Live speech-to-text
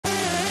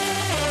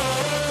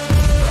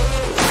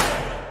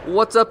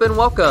What's up and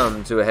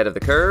welcome to Ahead of the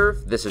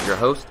Curve. This is your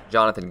host,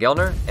 Jonathan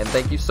Gelner, and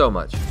thank you so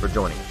much for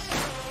joining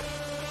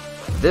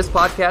us. This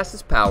podcast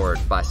is powered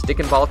by Stick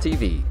and Ball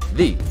TV,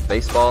 the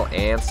baseball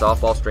and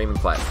softball streaming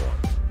platform.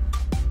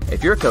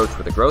 If you're a coach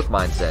with a growth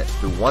mindset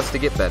who wants to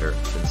get better,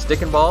 then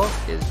Stick and Ball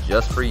is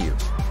just for you.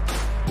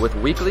 With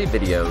weekly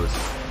videos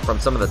from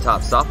some of the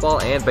top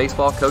softball and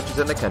baseball coaches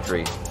in the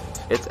country,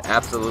 it's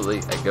absolutely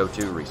a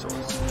go-to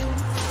resource.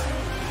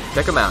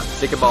 Check them out at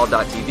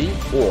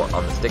stickandball.tv or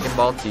on the Stick and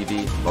Ball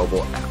TV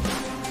mobile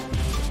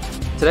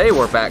app. Today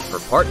we're back for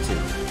part 2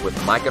 with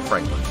Micah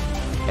Franklin.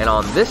 And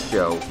on this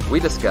show, we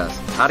discuss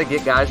how to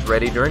get guys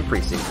ready during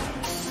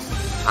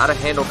preseason, how to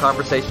handle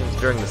conversations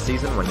during the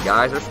season when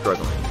guys are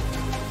struggling,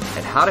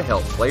 and how to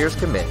help players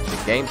commit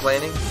to game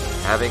planning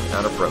and having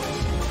an approach.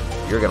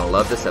 You're going to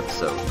love this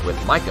episode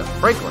with Micah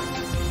Franklin.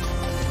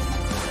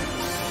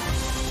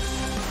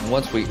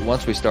 Once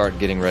we start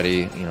getting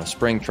ready,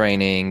 spring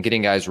training,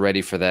 getting guys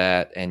ready for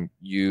that, and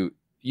you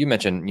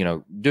mentioned,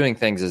 doing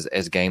things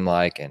as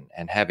game-like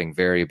and having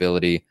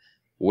variability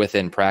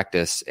within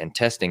practice and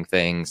testing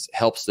things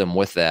helps them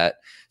with that.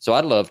 So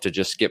I'd love to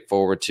just skip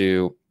forward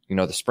to,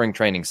 the spring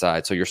training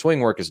side. So your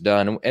swing work is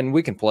done, and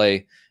we can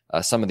play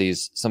some of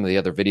the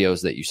other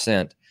videos that you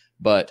sent,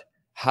 but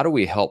how do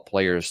we help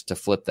players to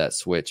flip that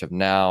switch of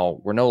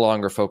now we're no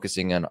longer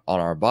focusing on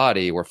our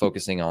body, we're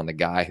focusing on the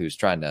guy who's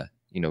trying to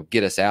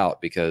get us out,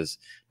 because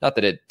not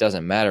that it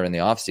doesn't matter in the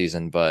off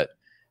season, but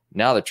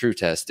now the true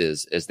test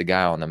is the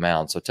guy on the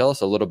mound. So tell us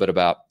a little bit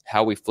about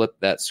how we flip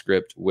that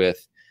script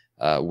with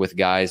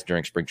guys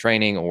during spring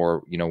training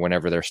or,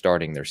 whenever they're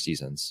starting their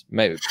seasons,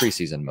 maybe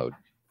preseason mode.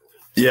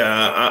 Yeah,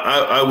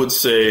 I would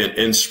say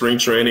in spring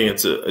training,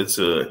 it's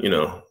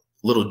a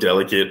little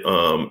delicate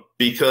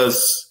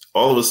because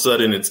all of a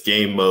sudden it's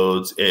game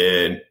modes,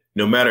 and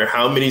no matter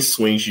how many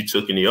swings you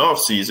took in the off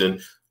season,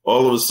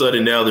 all of a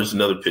sudden now there's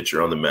another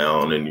pitcher on the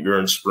mound and you're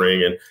in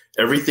spring and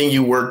everything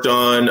you worked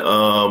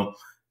on.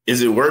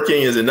 Is it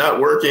working? Is it not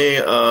working?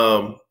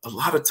 A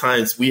lot of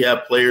times we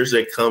have players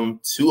that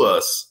come to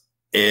us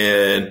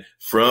and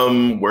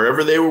from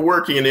wherever they were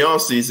working in the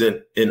off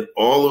season, and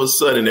all of a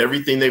sudden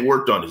everything they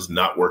worked on is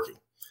not working.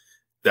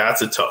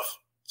 That's a tough.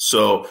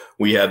 So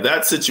we have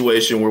that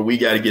situation where we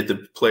got to get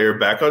the player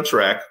back on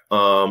track.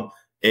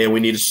 And we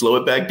need to slow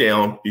it back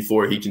down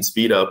before he can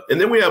speed up. And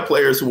then we have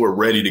players who are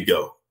ready to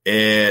go.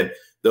 And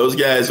those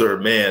guys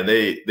are,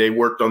 they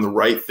worked on the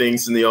right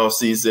things in the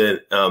offseason.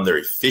 They're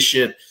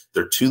efficient.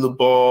 They're to the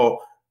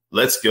ball.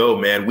 Let's go,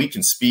 man. We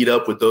can speed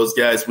up with those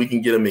guys. We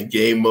can get them in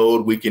game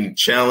mode. We can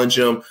challenge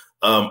them.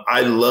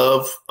 I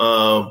love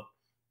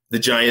the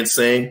Giants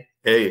saying,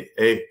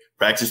 hey,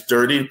 practice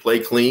dirty,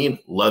 play clean.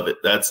 Love it.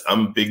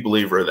 I'm a big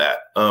believer of that.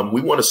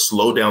 We want to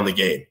slow down the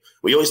game.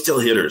 We always tell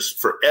hitters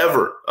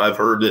forever. I've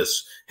heard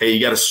this. Hey, you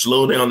got to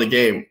slow down the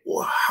game.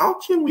 Well, how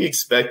can we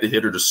expect the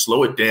hitter to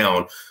slow it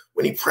down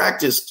when he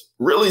practiced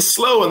really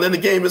slow and then the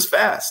game is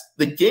fast?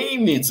 The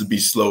game needs to be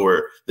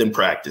slower than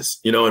practice,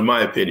 in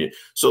my opinion.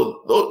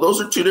 So those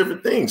are two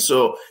different things.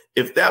 So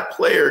if that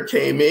player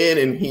came in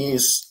and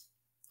he's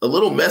a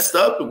little messed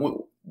up,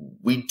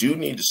 we do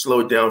need to slow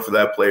it down for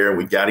that player, and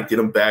we got to get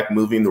him back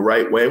moving the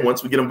right way.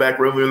 Once we get him back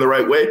moving the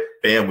right way,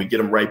 bam, we get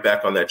him right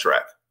back on that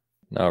track.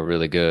 No,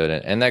 really good.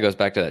 And that goes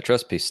back to that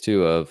trust piece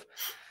too of,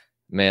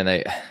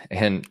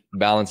 and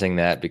balancing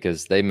that,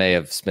 because they may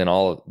have spent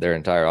all of their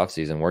entire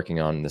offseason working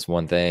on this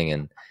one thing.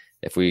 And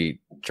if we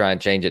try and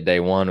change it day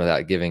one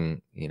without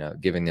giving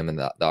them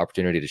the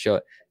opportunity to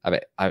show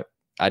it,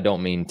 I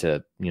don't mean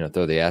to,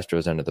 throw the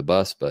Astros under the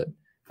bus, but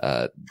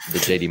the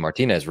JD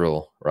Martinez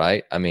rule,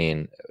 right?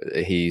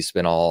 He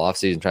spent all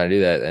offseason trying to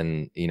do that.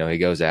 And, he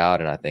goes out,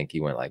 and I think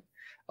he went like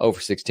 0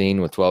 for 16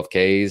 with 12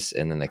 Ks,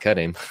 and then they cut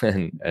him.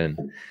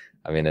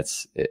 and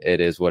it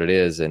is what it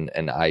is. And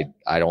I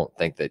don't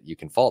think that you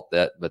can fault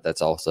that, but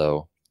that's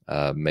also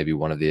maybe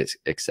one of the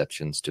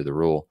exceptions to the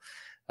rule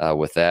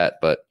with that.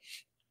 But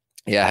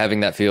yeah, having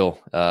that feel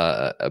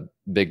a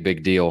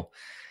big deal.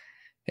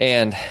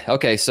 And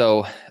okay,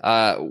 so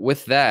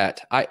with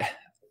that,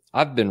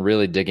 I've been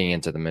really digging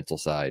into the mental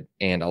side,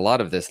 and a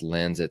lot of this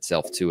lends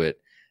itself to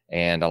it.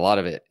 And a lot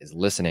of it is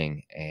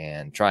listening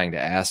and trying to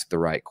ask the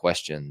right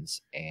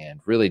questions and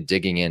really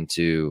digging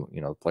into,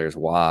 the players'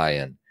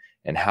 why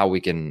and how we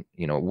can,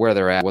 where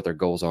they're at, what their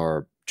goals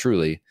are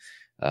truly,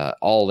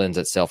 all lends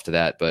itself to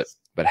that. But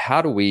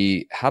how do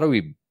we help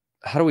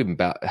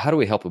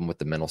them with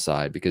the mental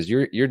side? Because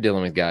you're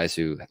dealing with guys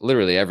who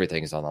literally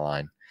everything is on the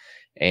line.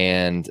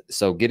 And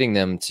so getting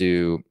them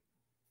to,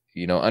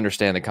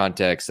 understand the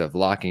context of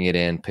locking it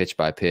in pitch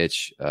by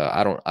pitch.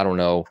 I don't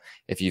know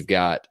if you've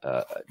got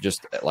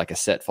just like a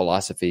set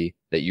philosophy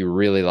that you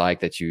really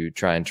like, that you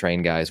try and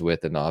train guys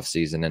with in the off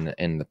season and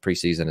in the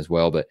preseason as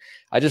well. But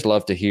I just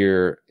love to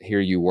hear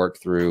you work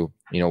through,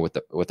 with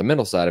the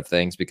mental side of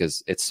things,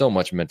 because it's so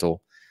much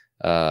mental.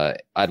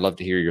 I'd love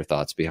to hear your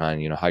thoughts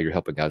behind, how you're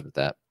helping guys with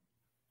that.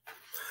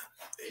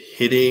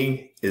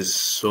 Hitting is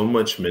so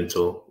much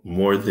mental,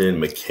 more than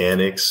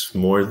mechanics,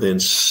 more than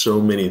so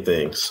many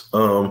things.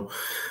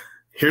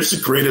 Here's the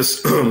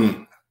greatest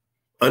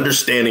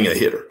understanding a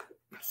hitter.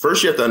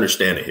 first you have to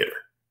understand a hitter,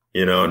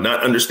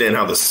 not understand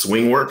how the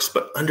swing works,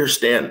 but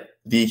understand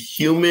the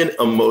human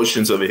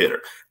emotions of a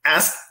hitter.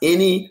 Ask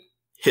any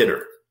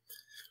hitter,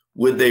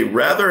 would they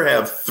rather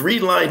have 3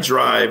 line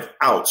drive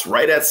outs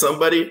right at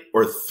somebody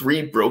or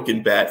 3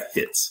 broken bat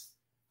hits?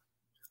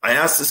 I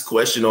ask this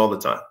question all the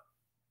time.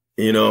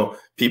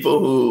 People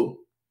who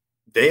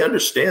they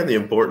understand the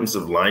importance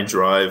of line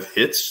drive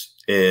hits.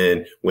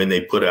 And when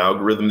they put an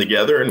algorithm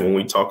together and when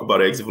we talk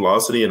about exit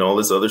velocity and all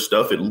this other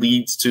stuff, it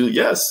leads to,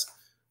 yes,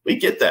 we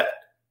get that.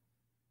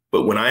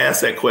 But when I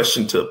ask that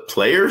question to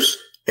players,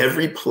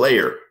 every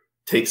player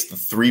takes the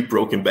 3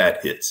 broken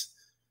bat hits.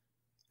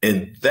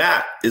 And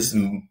that is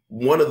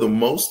one of the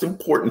most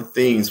important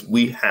things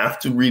we have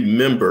to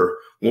remember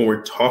when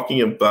we're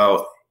talking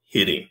about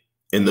hitting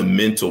and the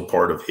mental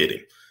part of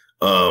hitting.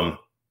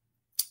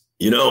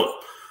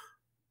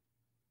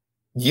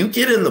 You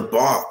get in the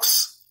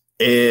box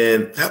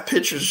and that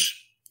pitcher's,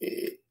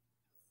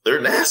 they're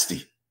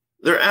nasty.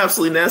 They're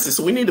absolutely nasty.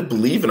 So we need to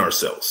believe in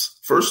ourselves.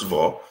 First of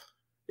all,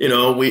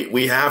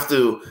 we have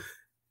to,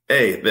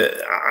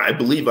 I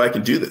believe I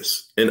can do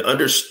this and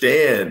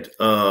understand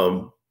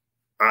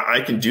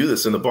I can do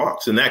this in the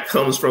box. And that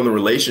comes from the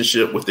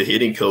relationship with the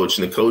hitting coach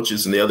and the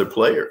coaches and the other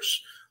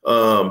players.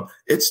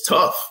 It's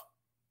tough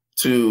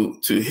to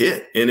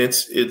hit. And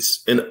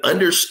it's an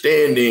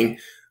understanding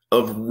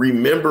of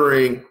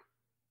remembering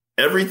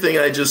everything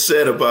I just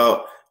said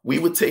about we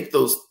would take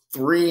those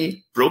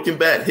 3 broken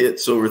bat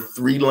hits over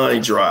 3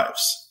 line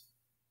drives.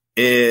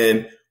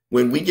 And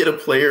when we get a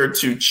player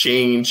to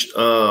change,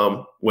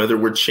 whether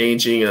we're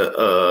changing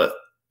a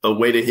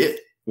way to hit,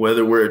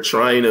 whether we're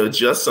trying to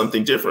adjust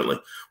something differently,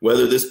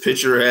 whether this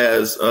pitcher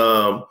has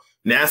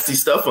nasty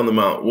stuff on the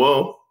mound,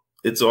 well,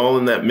 it's all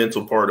in that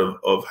mental part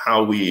of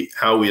how we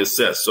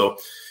assess. So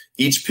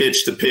each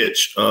pitch to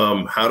pitch,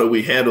 how do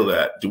we handle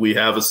that? Do we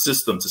have a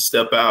system to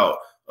step out,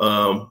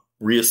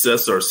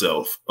 reassess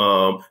ourselves,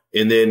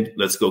 and then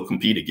let's go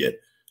compete again?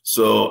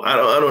 So I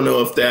don't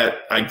know if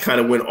that I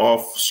kind of went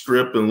off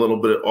script and a little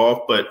bit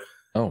off, but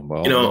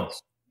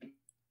yes.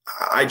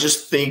 I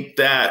just think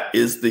that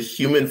is the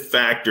human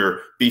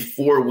factor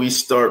before we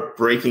start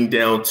breaking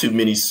down too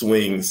many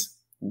swings.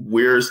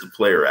 Where's the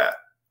player at?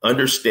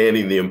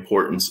 Understanding the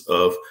importance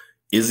of,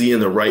 is he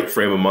in the right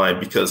frame of mind?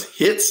 Because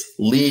hits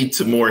lead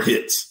to more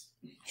hits.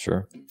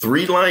 Sure.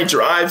 3 line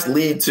drives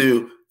lead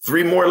to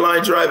 3 more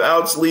line drive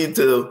outs lead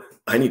to,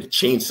 I need to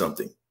change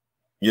something,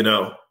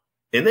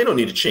 and they don't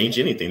need to change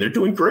anything. They're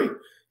doing great.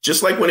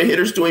 Just like when a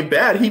hitter's doing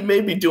bad, he may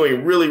be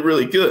doing really,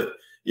 really good,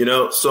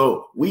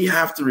 So we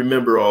have to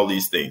remember all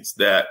these things,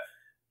 that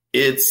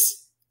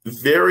it's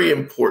very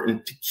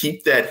important to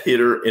keep that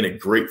hitter in a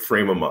great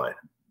frame of mind.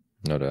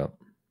 No doubt.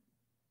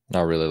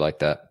 I really like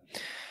that.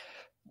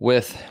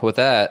 With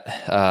that,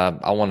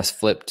 I want to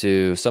flip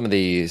to some of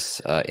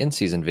these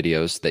in-season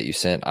videos that you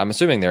sent. I'm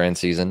assuming they're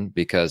in-season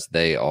because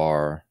they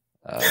are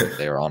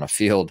on a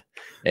field.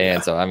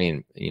 And so,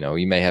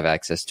 you may have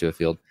access to a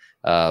field,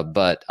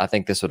 but I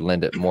think this would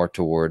lend it more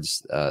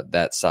towards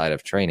that side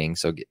of training.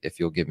 So if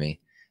you'll give me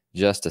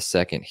just a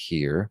second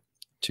here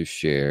to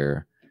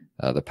share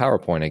the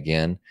PowerPoint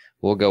again,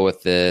 we'll go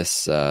with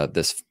this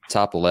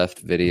top left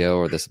video,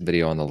 or this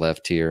video on the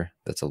left here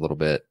that's a little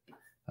bit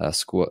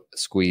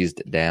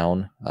squeezed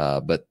down,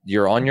 but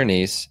you're on your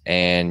knees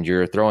and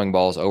you're throwing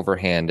balls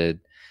overhanded.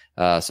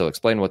 So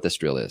explain what this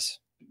drill is.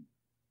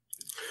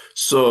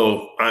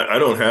 So I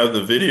don't have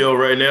the video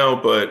right now,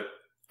 but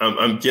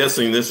I'm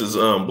guessing this is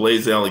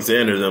Blaze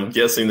Alexander. I'm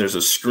guessing there's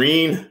a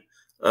screen.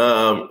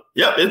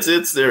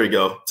 It's there we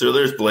go. So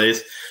there's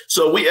Blaze.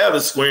 So we have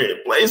a screen.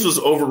 Blaze was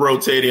over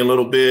rotating a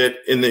little bit,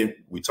 and then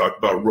we talked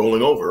about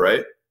rolling over,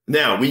 right?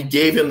 Now we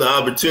gave him the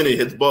opportunity to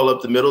hit the ball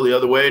up the middle the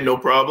other way, no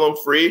problem,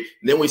 free.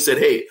 And then we said,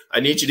 hey, I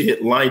need you to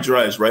hit line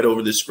drives right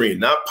over the screen,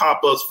 not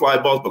pop-ups, fly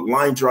balls, but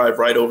line drive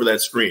right over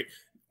that screen.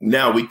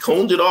 Now we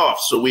coned it off.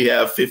 So we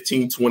have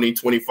 15, 20,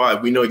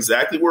 25. We know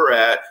exactly where we're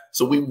at.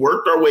 So we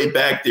worked our way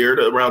back there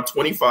to around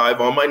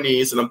 25 on my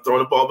knees, and I'm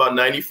throwing the ball about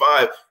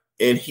 95.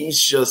 And he's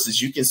just,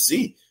 as you can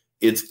see,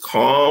 it's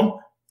calm.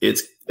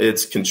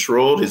 It's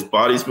controlled. His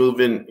body's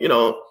moving.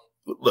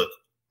 Look,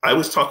 I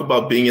was talking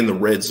about being in the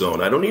red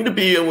zone. I don't need to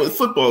be in with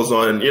footballs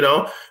on, and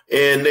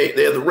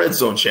they have the red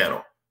zone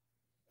channel.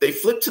 They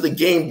flip to the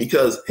game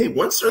because, hey,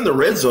 once they're in the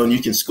red zone,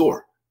 you can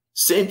score.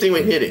 Same thing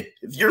with hitting.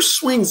 If your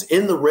swing's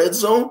in the red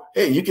zone,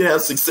 hey, you can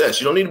have success.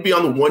 You don't need to be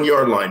on the 1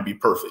 yard line, be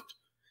perfect.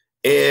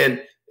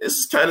 And this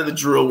is kind of the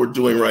drill we're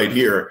doing right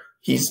here.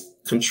 He's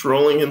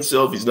controlling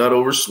himself. He's not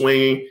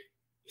overswinging.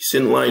 He's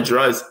hitting line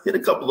drives. Hit a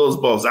couple of those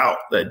balls out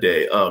that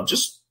day.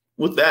 Just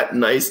with that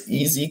nice,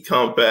 easy,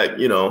 compact,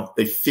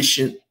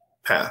 efficient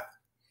path.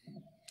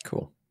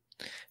 Cool.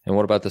 And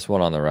what about this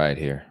one on the right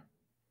here?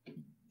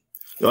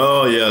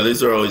 Oh, yeah,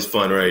 these are always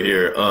fun right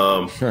here.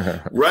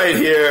 Right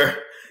here.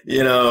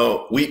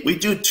 We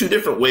do 2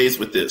 different ways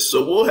with this.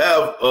 So we'll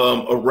have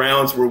a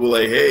rounds where we're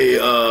like, hey,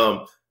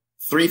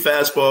 3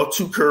 fastball,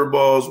 2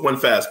 curveballs, 1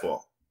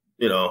 fastball,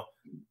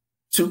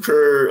 2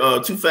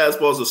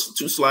 fastballs,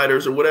 2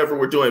 sliders, or whatever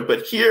we're doing.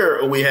 But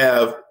here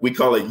we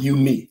call it you,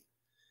 me.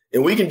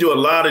 And we can do a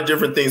lot of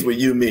different things with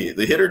you and me.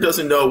 The hitter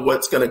doesn't know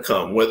what's going to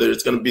come, whether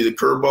it's going to be the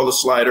curveball, the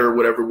slider, or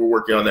whatever we're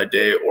working on that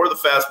day, or the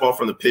fastball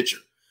from the pitcher.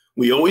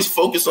 We always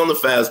focus on the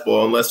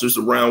fastball unless there's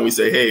a round we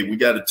say, hey, we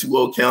got a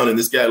 2-0 count, and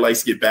this guy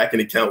likes to get back in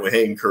the count with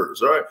hanging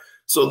curves. All right.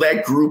 So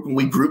that group, and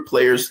we group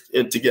players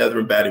together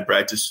in batting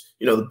practice,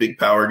 the big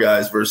power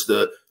guys versus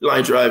the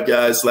line drive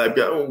guys, slap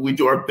guys. We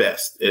do our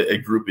best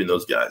at grouping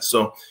those guys.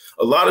 So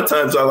a lot of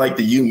times I like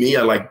the you-me.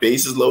 I like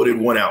bases loaded,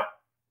 1 out,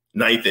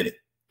 9th inning.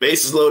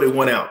 Bases loaded,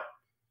 1 out.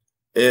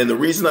 And the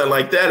reason I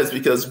like that is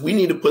because we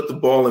need to put the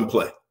ball in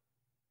play.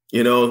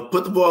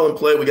 Put the ball in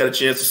play. We got a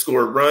chance to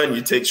score a run.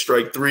 You take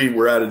strike 3,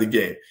 we're out of the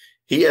game.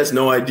 He has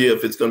no idea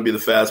if it's going to be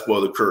the fastball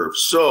or the curve.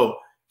 So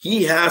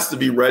he has to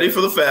be ready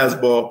for the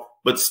fastball,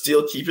 but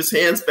still keep his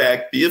hands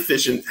back, be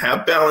efficient,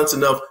 have balance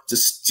enough to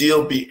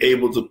still be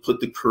able to put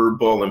the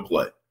curveball in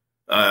play.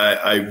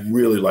 I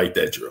really like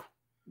that drill.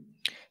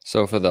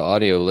 So for the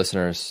audio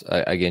listeners,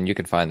 again, you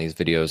can find these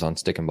videos on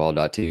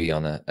stickandball.tv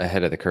on the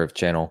Ahead of the Curve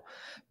channel,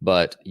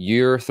 but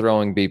you're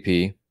throwing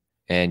BP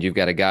and you've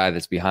got a guy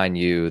that's behind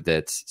you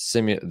that's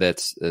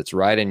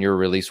right in your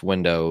release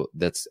window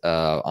that's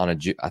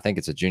I think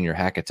it's a junior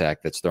hack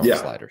attack that's throwing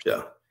sliders.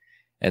 Yeah.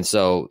 And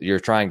so you're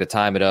trying to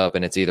time it up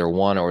and it's either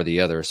one or the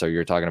other. So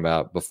you're talking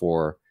about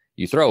before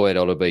you throw it,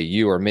 it'll be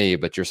you or me,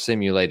 but you're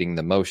simulating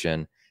the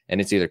motion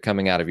and it's either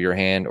coming out of your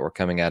hand or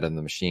coming out of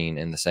the machine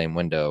in the same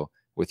window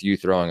with you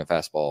throwing a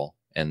fastball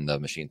and the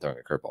machine throwing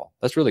a curveball.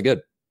 That's really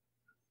good.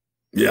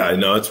 Yeah, I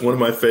know. It's one of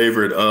my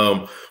favorite.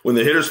 When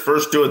the hitters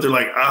first do it, they're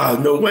like,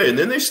 no way. And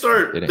then they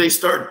start doing it. They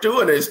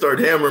start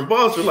hammering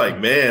balls. They're like,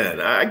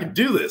 man, I can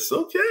do this.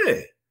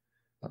 Okay.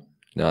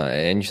 No,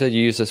 and you said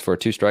you use this for a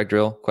 2-strike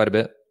drill quite a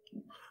bit?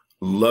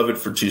 Love it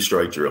for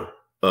 2-strike drill.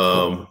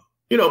 But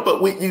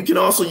you can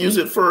also use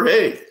it for,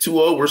 hey,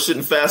 2-0, we're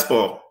sitting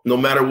fastball. No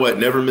matter what,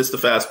 never miss the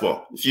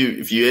fastball.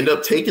 If you end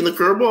up taking the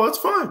curveball, it's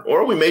fine.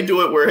 Or we may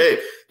do it where, hey,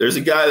 there's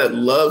a guy that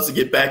loves to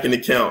get back in the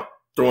count,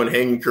 throwing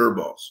hanging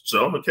curveballs.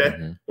 So,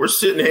 okay, we're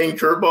sitting hanging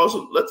curveballs.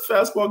 So let the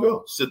fastball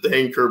go. Sit the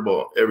hanging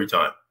curveball every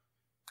time.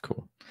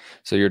 Cool.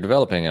 So you're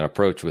developing an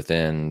approach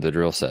within the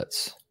drill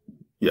sets.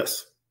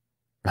 Yes.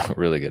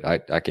 Really good.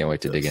 I can't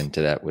wait to dig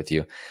into that with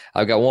you.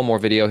 I've got one more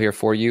video here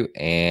for you.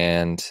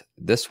 And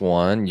this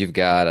one, you've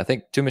got, I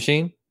think, two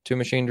machine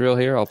drill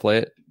here. I'll play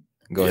it.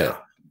 Go ahead.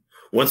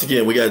 Once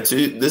again, we got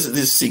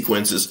these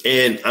sequences.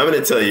 And I'm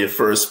going to tell you,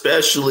 for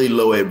especially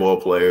low A ball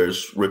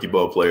players, rookie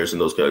ball players,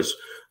 and those guys,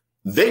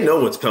 they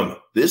know what's coming.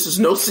 This is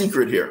no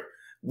secret here.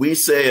 We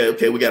say,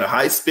 okay, we got a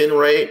high spin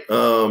rate,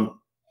 coming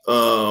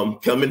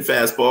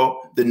fastball.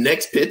 The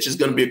next pitch is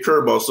going to be a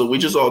curveball. So we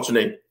just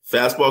alternate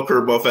fastball,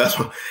 curveball,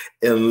 fastball.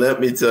 And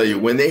let me tell you,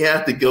 when they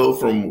have to go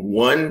from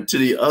one to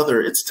the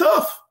other, it's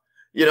tough.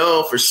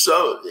 For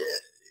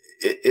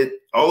it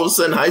all of a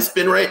sudden high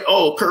spin rate.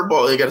 Oh,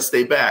 curveball, they got to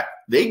stay back.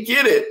 They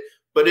get it,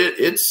 but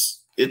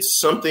it's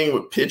something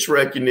with pitch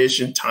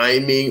recognition,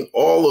 timing,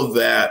 all of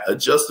that,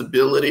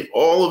 adjustability,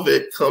 all of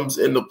it comes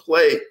into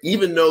play,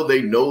 even though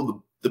they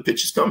know the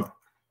pitch is coming.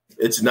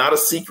 It's not a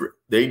secret.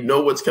 They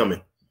know what's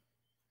coming.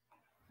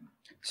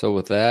 So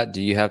with that,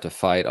 do you have to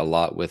fight a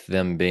lot with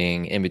them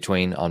being in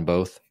between on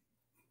both?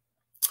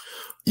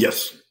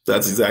 Yes,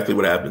 that's exactly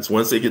what happens.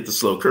 Once they get the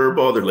slow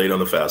curveball, they're late on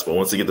the fastball.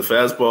 Once they get the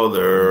fastball,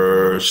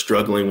 they're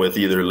struggling with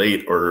either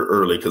late or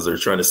early because they're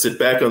trying to sit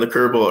back on the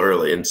curveball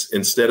early. And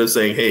instead of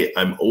saying, hey,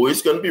 I'm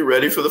always going to be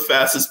ready for the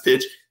fastest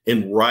pitch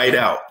and right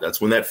out. That's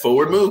when that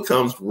forward move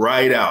comes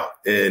right out.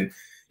 And,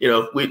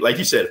 we, like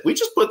you said, if we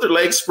just put their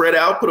legs spread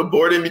out, put a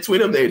board in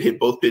between them, they'd hit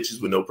both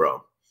pitches with no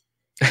problem.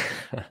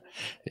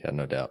 Yeah,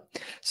 no doubt.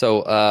 So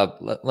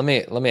let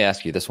me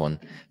ask you this one.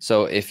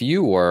 So if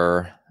you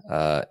were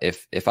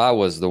if I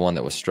was the one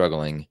that was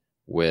struggling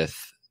with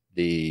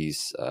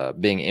these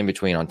being in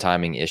between on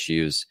timing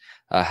issues,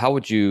 how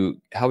would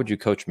you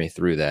coach me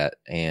through that?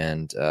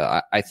 And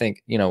I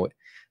think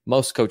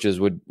most coaches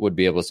would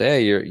be able to say,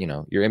 hey,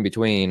 you're in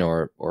between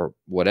or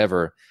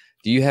whatever.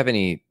 Do you have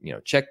any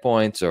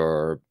checkpoints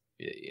or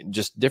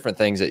just different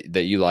things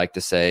that you like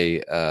to say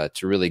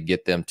to really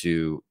get them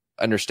to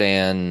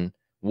understand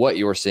what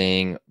you're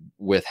seeing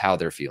with how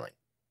they're feeling?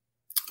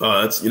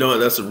 That's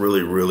a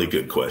really, really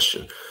good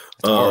question.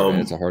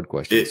 It's a hard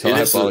question. I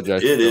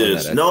apologize. It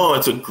is. No,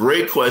 it's a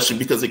great question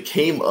because it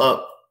came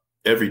up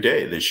every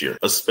day this year,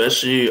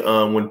 especially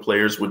when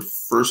players would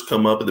first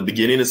come up at the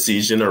beginning of the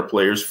season or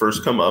players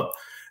first come up.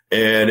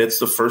 And it's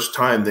the first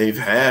time they've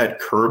had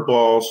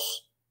curveballs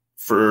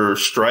for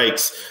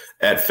strikes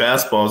at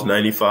fastballs,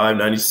 95,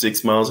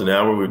 96 miles an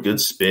hour with good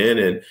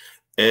spin.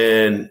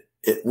 And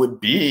it would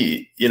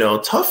be,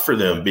 tough for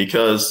them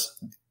because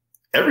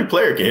every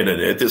player can hit it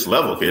at this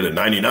level, can hit a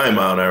 99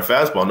 mile an hour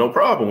fastball, no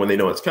problem when they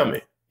know it's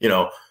coming,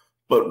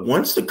 But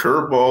once the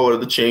curveball or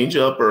the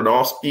changeup or an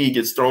off speed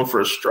gets thrown for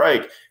a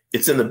strike,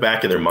 it's in the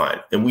back of their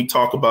mind. And we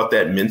talk about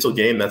that mental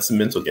game. That's the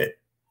mental game.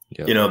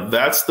 Yep.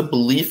 That's the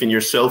belief in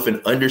yourself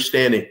and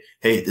understanding,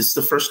 hey, this is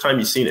the first time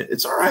you've seen it.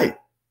 It's all right.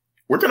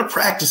 We're going to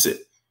practice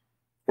it.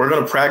 We're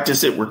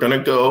going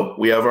to go.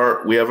 We have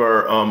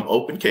our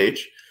open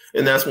cage.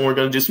 And that's when we're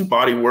going to do some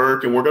body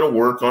work, and we're going to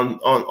work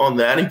on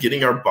that and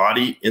getting our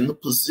body in the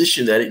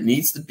position that it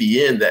needs to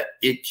be in, that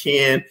it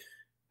can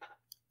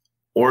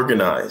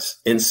organize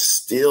and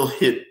still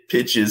hit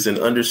pitches and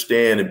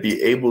understand and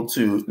be able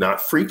to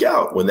not freak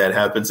out when that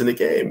happens in the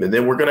game. And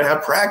then we're going to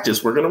have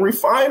practice. We're going to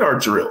refine our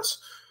drills.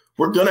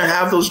 We're going to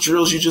have those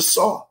drills you just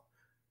saw.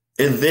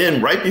 And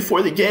then right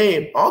before the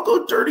game, I'll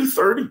go dirty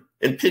 30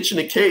 and pitch in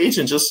the cage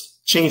and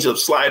just change up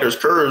sliders,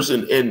 curves,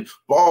 and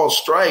balls,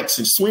 strikes,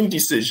 and swing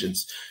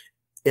decisions.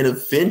 And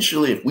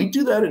eventually, if we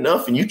do that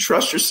enough and you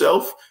trust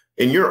yourself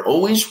and you're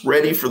always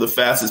ready for the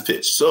fastest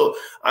pitch. So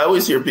I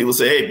always hear people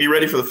say, hey, be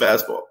ready for the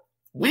fastball.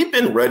 We've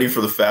been ready for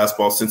the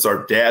fastball since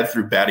our dad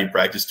threw batting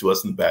practice to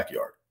us in the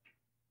backyard.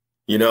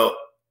 You know,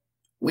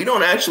 we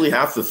don't actually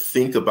have to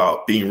think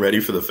about being ready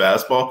for the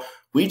fastball.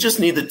 We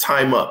just need to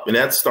time up, and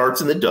that starts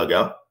in the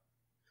dugout.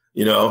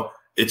 You know,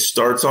 it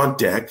starts on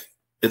deck.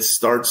 It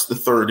starts the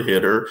third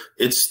hitter.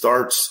 It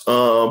starts,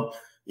 you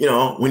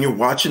know, when you're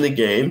watching the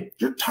game,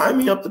 you're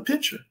timing up the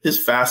pitcher,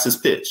 his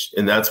fastest pitch.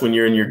 And that's when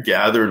you're in your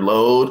gathered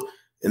load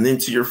and then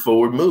to your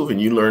forward move,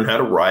 and you learn how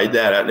to ride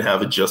that out and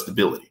have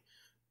adjustability.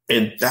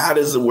 And that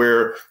is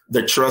where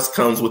the trust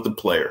comes with the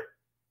player,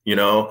 you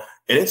know,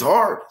 and it's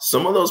hard.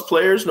 Some of those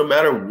players, no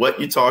matter what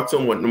you talk to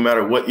them, no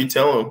matter what you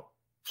tell them,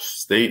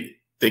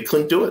 they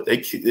couldn't do it.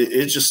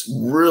 It's just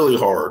really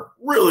hard,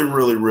 really,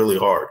 really, really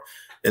hard.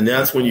 And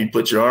that's when you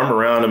put your arm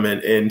around them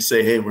and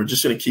say, hey, we're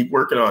just going to keep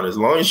working on it. As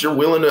long as you're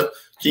willing to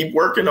keep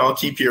working,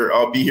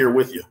 I'll be here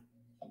with you.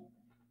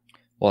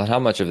 Well, how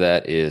much of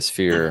that is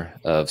fear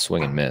of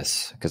swing and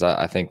miss? Because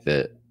I think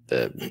that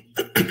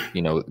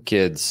you know,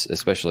 kids,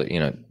 especially, you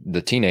know,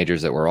 the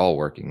teenagers that we're all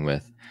working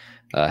with,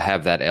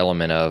 have that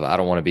element of, I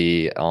don't want to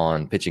be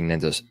on pitching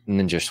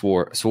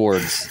ninja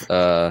swords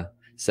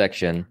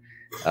section.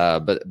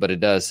 But it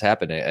does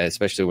happen,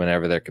 especially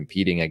whenever they're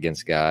competing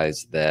against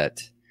guys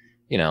that,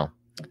 you know,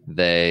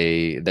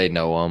 they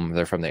know them,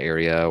 they're from the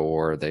area,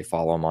 or they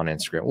follow them on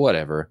Instagram,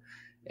 whatever.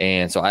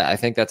 And so I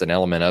think that's an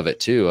element of it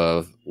too,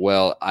 of,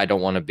 well, I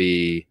don't want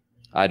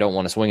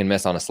to swing and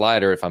miss on a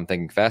slider if I'm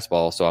thinking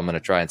fastball. So I'm going to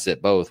try and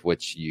sit both,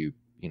 which you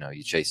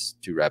chase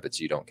two rabbits,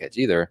 you don't catch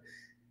either.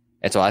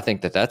 And so I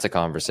think that that's a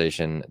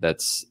conversation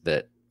that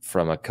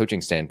from a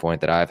coaching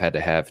standpoint that I've had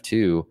to have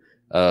too,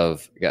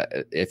 of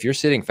if you're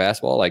sitting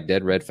fastball, like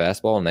dead red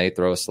fastball, and they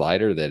throw a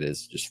slider that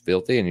is just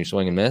filthy and you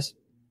swing and miss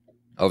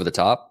over the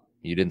top,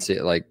 you didn't see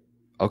it, like,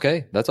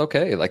 okay, that's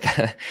okay. Like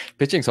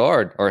pitching's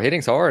hard or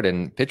hitting's hard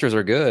and pitchers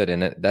are good,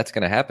 and that's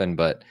going to happen.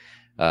 But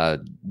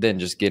then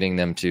just getting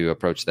them to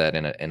approach that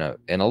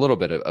in a little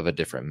bit of a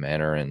different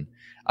manner. And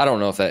I don't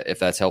know if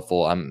that's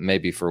helpful.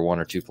 Maybe for one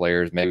or two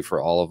players, maybe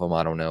for all of them,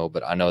 I don't know.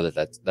 But I know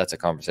that's a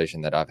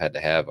conversation that I've had to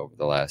have over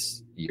the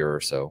last year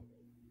or so.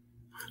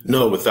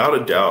 No, without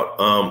a doubt.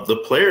 The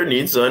player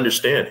needs to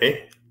understand,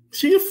 hey,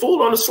 if you get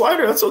fooled on a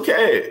slider, that's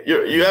okay.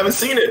 You haven't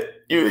seen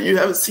it. You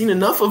haven't seen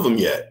enough of them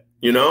yet,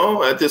 you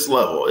know, at this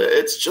level.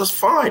 It's just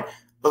fine.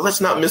 But let's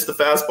not miss the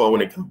fastball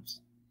when it comes.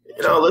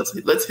 You know,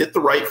 let's hit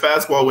the right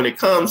fastball when it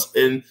comes.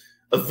 And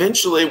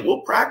eventually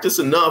we'll practice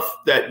enough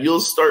that you'll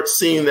start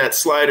seeing that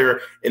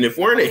slider. And if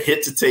we're in a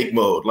hit-to-take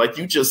mode, like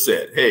you just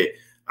said, hey,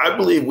 I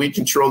believe we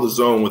control the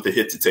zone with the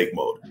hit-to-take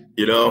mode,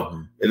 you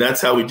know, and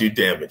that's how we do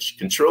damage.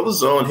 Control the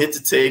zone, hit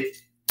to take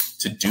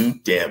to do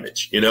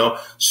damage, you know.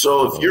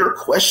 So if you're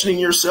questioning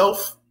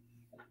yourself,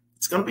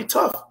 it's going to be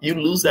tough. You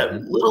lose that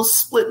little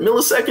split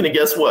millisecond, and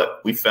guess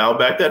what? We foul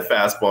back that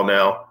fastball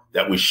now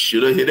that we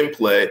should have hit in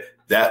play.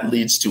 That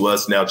leads to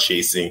us now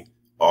chasing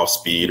off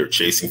speed or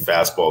chasing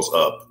fastballs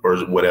up or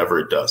whatever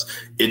it does.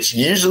 It's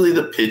usually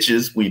the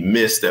pitches we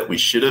missed that we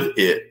should have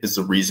hit is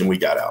the reason we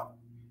got out.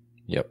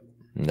 Yep.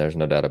 There's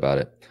no doubt about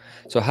it.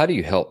 So how do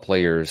you help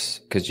players?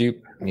 Because you're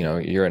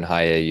in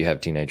high A, you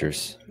have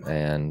teenagers,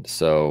 and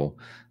so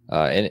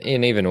and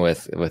even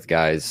with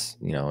guys,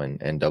 you know,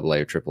 in double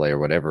A or triple A or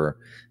whatever,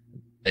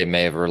 they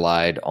may have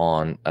relied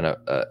on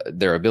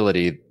their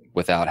ability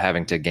without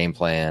having to game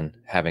plan,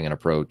 having an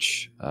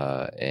approach,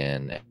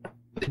 and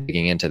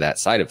digging into that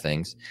side of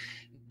things.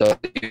 So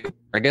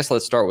I guess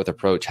let's start with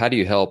approach. How do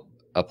you help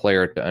a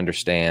player to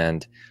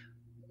understand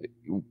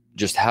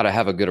just how to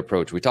have a good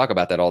approach? We talk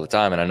about that all the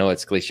time, and I know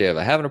it's cliche,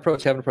 but have an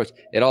approach.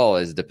 It all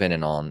is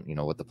dependent on, you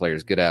know, what the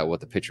player's good at, what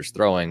the pitcher's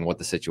throwing, what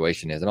the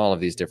situation is, and all of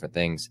these different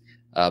things.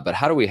 But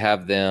how do we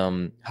help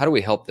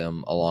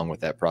them along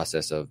with that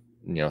process of,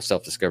 you know,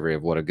 self-discovery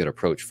of what a good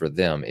approach for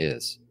them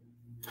is?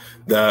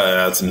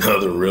 That's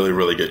another really,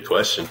 really good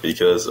question,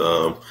 because,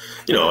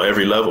 you know,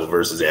 every level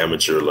versus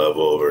amateur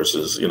level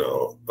versus, you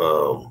know,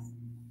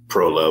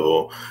 pro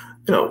level,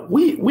 you know,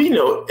 we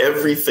know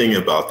everything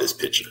about this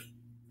pitcher.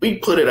 We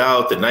put it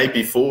out the night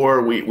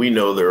before. We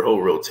know their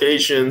whole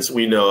rotations.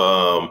 We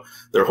know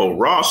their whole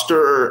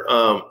roster,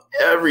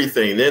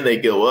 everything. Then they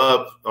go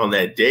up on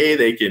that day.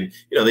 They can,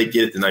 you know, they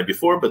get it the night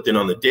before, but then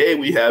on the day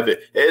we have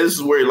it. Hey, this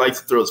is where he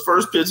likes to throw his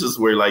first pitch. This is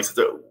where he likes to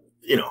throw.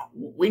 You know,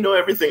 we know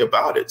everything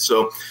about it.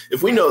 So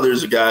if we know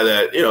there's a guy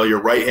that, you know,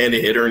 you're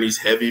right-handed hitter and he's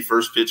heavy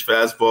first pitch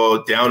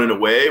fastball down and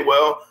away,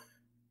 well,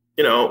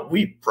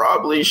 we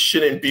probably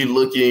shouldn't be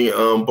looking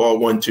ball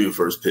 1-2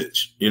 first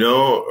pitch,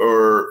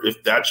 or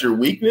if that's your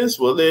weakness,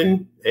 well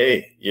then,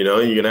 hey, you're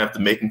going to have to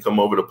make him come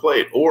over the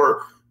plate.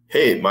 Or,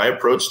 hey, my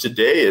approach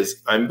today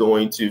is I'm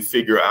going to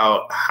figure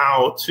out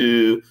how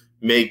to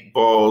make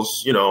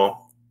balls,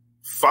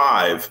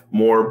 5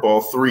 more ball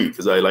 3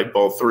 because I like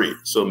ball 3.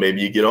 So maybe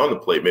you get on the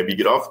plate, maybe you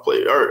get off the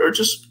plate, or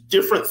just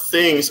different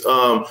things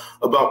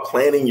about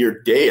planning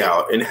your day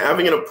out and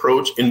having an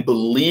approach and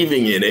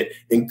believing in it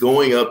and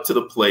going up to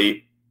the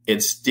plate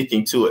and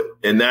sticking to it.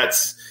 And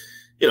that's,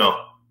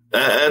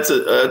 that's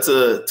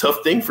a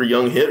tough thing for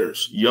young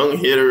hitters. Young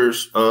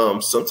hitters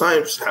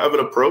sometimes have an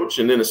approach,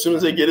 and then as soon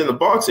as they get in the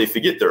box, they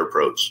forget their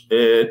approach.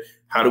 And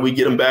how do we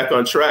get them back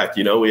on track?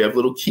 We have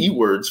little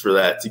keywords for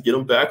that to get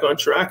them back on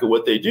track of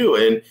what they do.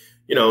 And,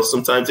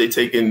 sometimes they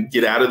take and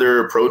get out of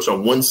their approach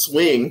on one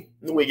swing,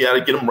 and we got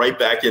to get them right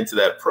back into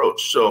that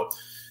approach. So,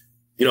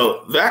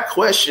 that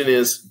question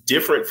is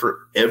different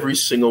for every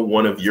single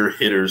one of your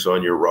hitters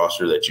on your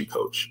roster that you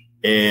coach.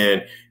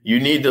 And you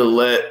need to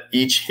let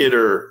each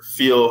hitter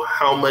feel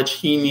how much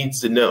he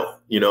needs to know.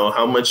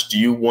 How much do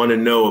you want to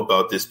know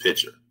about this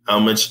pitcher? How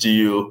much do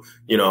you,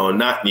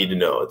 not need to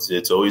know?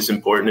 It's always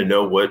important to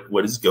know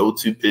what his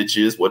go-to pitch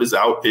is, what his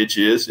out pitch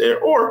is,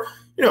 or,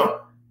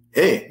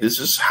 hey, this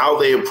is how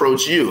they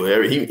approach you.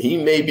 He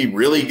may be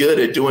really good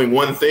at doing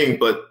one thing,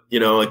 but,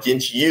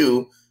 against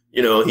you,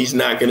 he's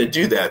not going to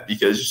do that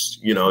because,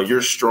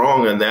 you're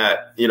strong on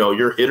that.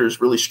 Your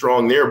hitter's really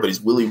strong there, but he's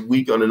really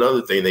weak on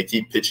another thing. They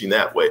keep pitching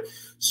that way.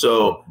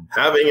 So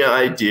having an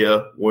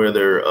idea where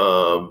they're,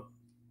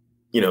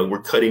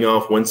 we're cutting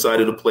off one side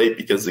of the plate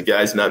because the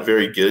guy's not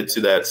very good to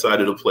that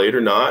side of the plate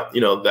or not,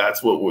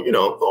 that's what we're,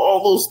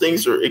 all those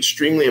things are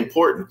extremely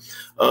important.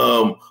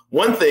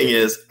 One thing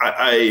is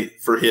I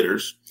for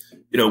hitters,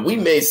 we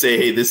may say,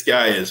 hey, this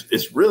guy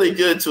is really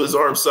good to his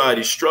arm side.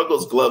 He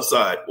struggles glove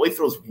side. Well, he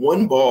throws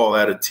 1 ball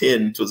out of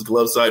 10 to his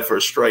glove side for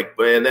a strike.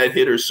 Man, that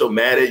hitter's so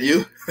mad at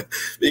you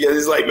because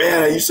he's like,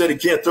 man, you said he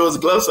can't throw his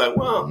glove side.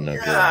 Well,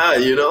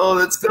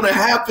 that's going to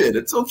happen.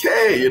 It's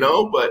okay,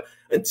 but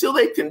until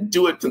they can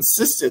do it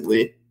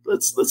consistently,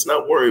 let's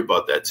not worry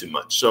about that too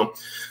much. So,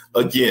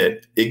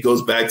 again, it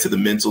goes back to the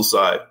mental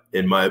side,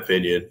 in my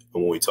opinion,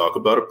 when we talk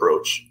about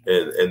approach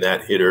and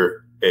that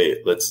hitter.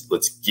 Hey,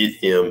 let's get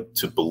him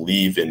to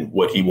believe in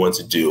what he wants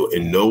to do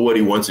and know what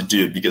he wants to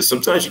do, because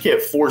sometimes you can't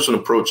force an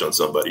approach on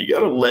somebody. You got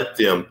to let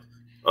them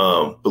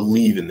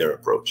believe in their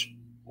approach.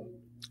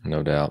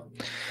 No doubt.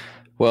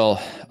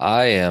 Well,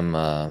 I am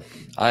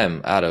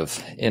out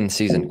of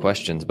in-season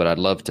questions, but I'd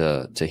love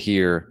to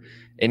hear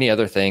any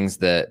other things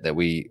that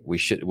we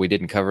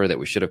didn't cover that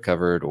we should have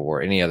covered,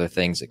 or any other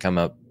things that come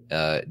up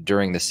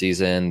during the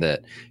season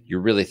that you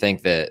really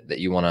think that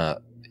you want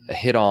to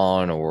hit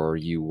on, or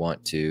you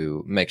want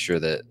to make sure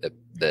that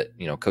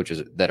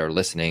coaches that are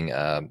listening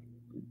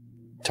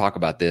talk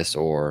about this,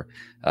 or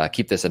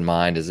keep this in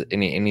mind. Is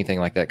anything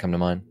like that come to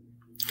mind?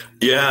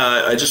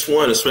 Yeah, I just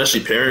want,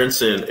 especially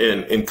parents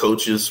and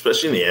coaches,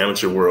 especially in the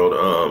amateur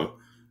world,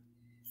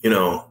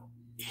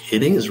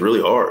 hitting is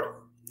really hard.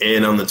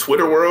 And on the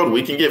Twitter world,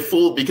 we can get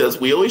fooled because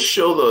we always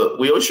show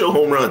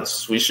home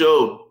runs. We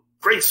show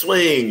great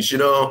swings,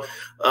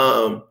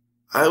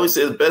 I always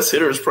say the best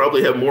hitters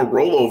probably have more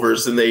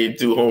rollovers than they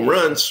do home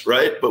runs,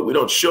 right? But we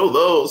don't show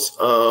those,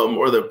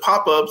 or the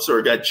pop-ups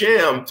or got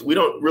jammed. We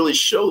don't really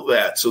show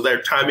that. So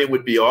their timing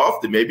would be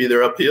off. Maybe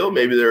they're uphill.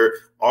 Maybe they're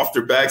off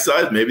their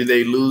backside. Maybe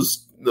they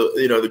lose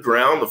the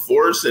ground, the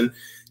force, and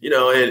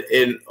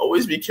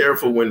always be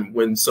careful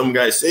when some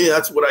guys say, hey,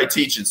 that's what I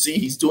teach, and see,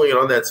 he's doing it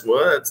on that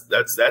swing.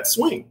 That's that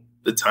swing.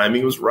 The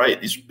timing was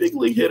right. These are big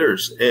league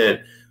hitters,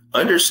 and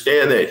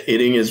understand that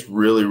hitting is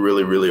really,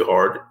 really, really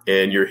hard,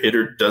 and your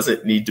hitter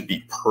doesn't need to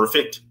be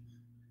perfect.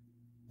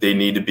 They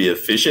need to be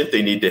efficient.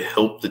 They need to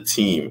help the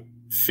team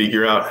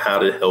figure out how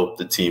to help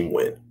the team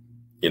win.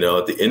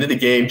 At the end of the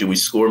game, do we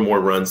score more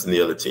runs than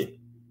the other team?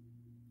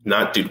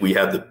 Not did we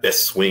have the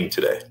best swing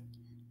today?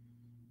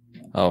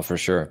 Oh, for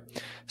sure.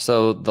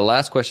 So the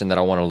last question that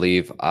I want to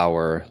leave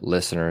our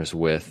listeners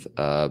with,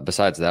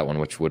 besides that one,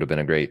 which would have been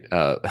a great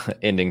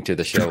ending to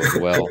the show as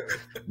well,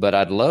 but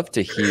I'd love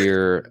to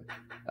hear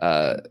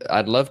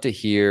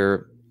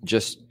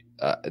just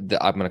I'm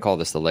going to call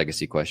this the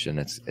legacy question.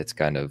 It's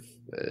kind of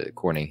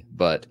corny,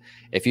 but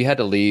if you had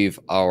to leave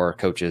our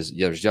coaches,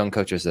 there's young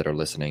coaches that are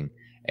listening,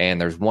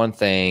 and there's one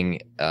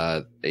thing,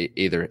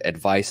 either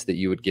advice that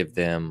you would give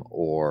them,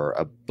 or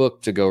a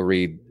book to go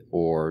read,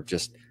 or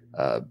just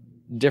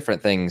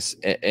different things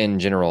in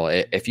general.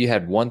 If you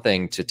had one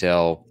thing to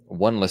tell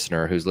one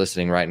listener who's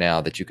listening right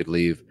now that you could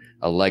leave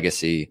a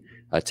legacy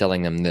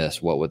telling them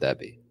this, what would that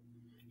be?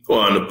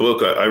 Well, in the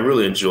book, I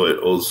really enjoyed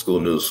Old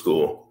School, New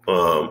School.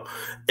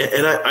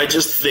 And I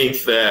just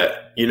think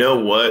that,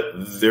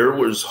 there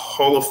was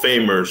Hall of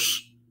Famers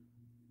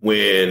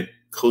when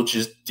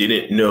coaches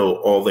didn't know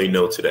all they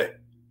know today.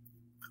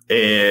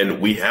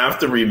 And we have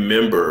to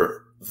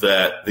remember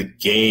that the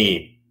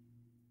game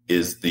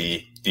is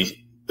the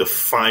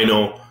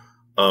final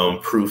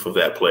proof of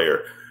that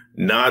player.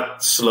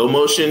 not slow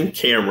motion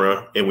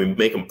camera, and we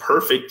make him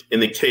perfect in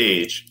the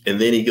cage, and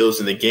then he goes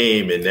in the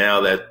game, and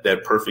now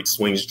that perfect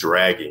swing's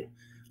dragging.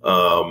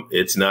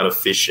 It's not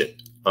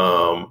efficient.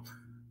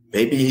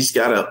 Maybe he's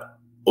got to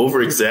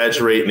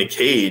over-exaggerate in the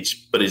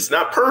cage, but it's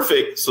not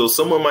perfect. So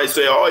someone might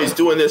say, oh, he's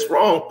doing this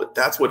wrong, but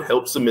that's what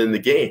helps him in the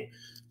game.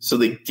 So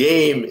the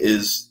game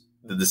is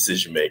the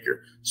decision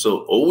maker. So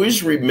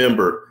always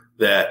remember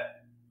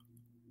that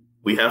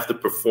we have to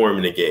perform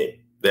in the game.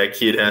 That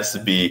kid has to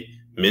be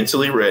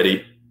mentally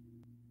ready,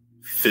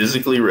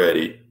 physically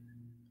ready,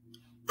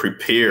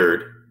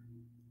 prepared,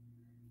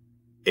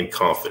 and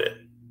confident.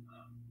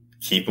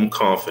 Keep him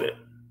confident.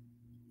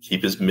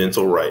 Keep his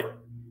mental right,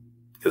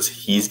 because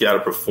he's got to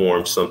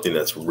perform something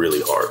that's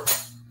really hard,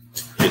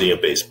 hitting a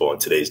baseball in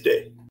today's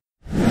day.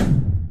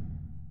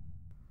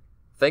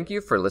 Thank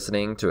you for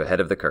listening to Ahead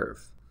of the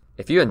Curve.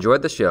 If you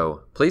enjoyed the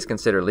show, please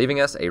consider leaving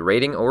us a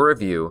rating or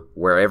review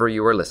wherever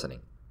you are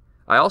listening.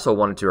 I also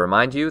wanted to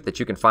remind you that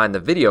you can find the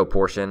video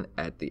portion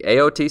at the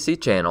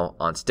AOTC channel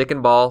on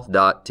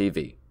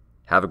stickandball.tv.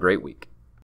 Have a great week.